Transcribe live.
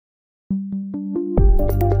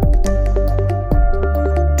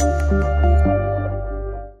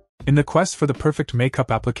In the quest for the perfect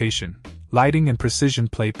makeup application, lighting and precision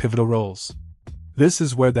play pivotal roles. This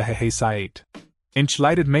is where the Hehasi 8-inch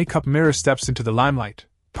lighted makeup mirror steps into the limelight,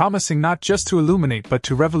 promising not just to illuminate but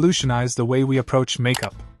to revolutionize the way we approach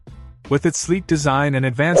makeup. With its sleek design and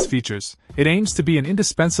advanced features, it aims to be an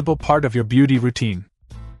indispensable part of your beauty routine.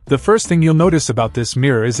 The first thing you'll notice about this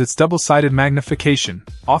mirror is its double-sided magnification,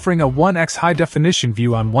 offering a 1x high-definition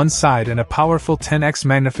view on one side and a powerful 10x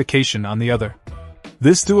magnification on the other.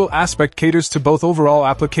 This dual aspect caters to both overall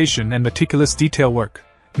application and meticulous detail work,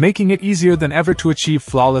 making it easier than ever to achieve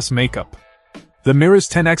flawless makeup. The mirror's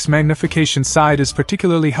 10x magnification side is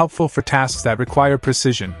particularly helpful for tasks that require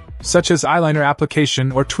precision, such as eyeliner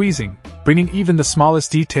application or tweezing, bringing even the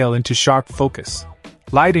smallest detail into sharp focus.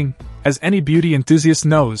 Lighting, as any beauty enthusiast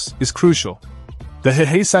knows, is crucial. The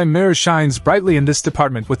Hehasi mirror shines brightly in this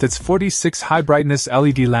department with its 46 high-brightness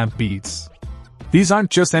LED lamp beads. These aren't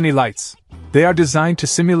just any lights. They are designed to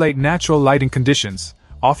simulate natural lighting conditions,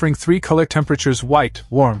 offering 3 color temperatures: white,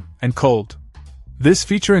 warm, and cold. This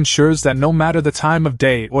feature ensures that no matter the time of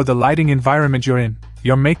day or the lighting environment you're in,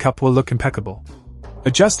 your makeup will look impeccable.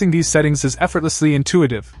 Adjusting these settings is effortlessly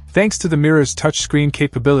intuitive, thanks to the mirror's touchscreen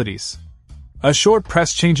capabilities. A short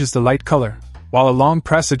press changes the light color, while a long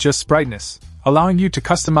press adjusts brightness, allowing you to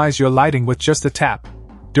customize your lighting with just a tap.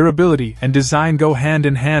 Durability and design go hand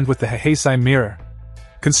in hand with the Hehasi mirror.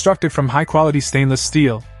 Constructed from high-quality stainless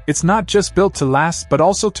steel, it's not just built to last but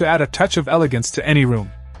also to add a touch of elegance to any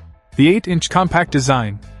room. The 8-inch compact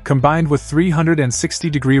design, combined with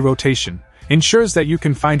 360-degree rotation, ensures that you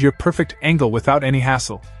can find your perfect angle without any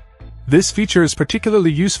hassle. This feature is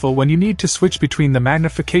particularly useful when you need to switch between the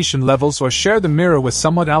magnification levels or share the mirror with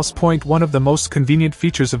someone else. One of the most convenient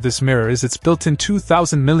features of this mirror is its built-in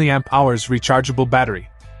 2000 mAh rechargeable battery.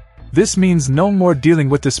 This means no more dealing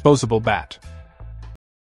with disposable bat.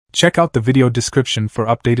 Check out the video description for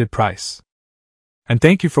updated price. And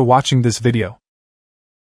thank you for watching this video.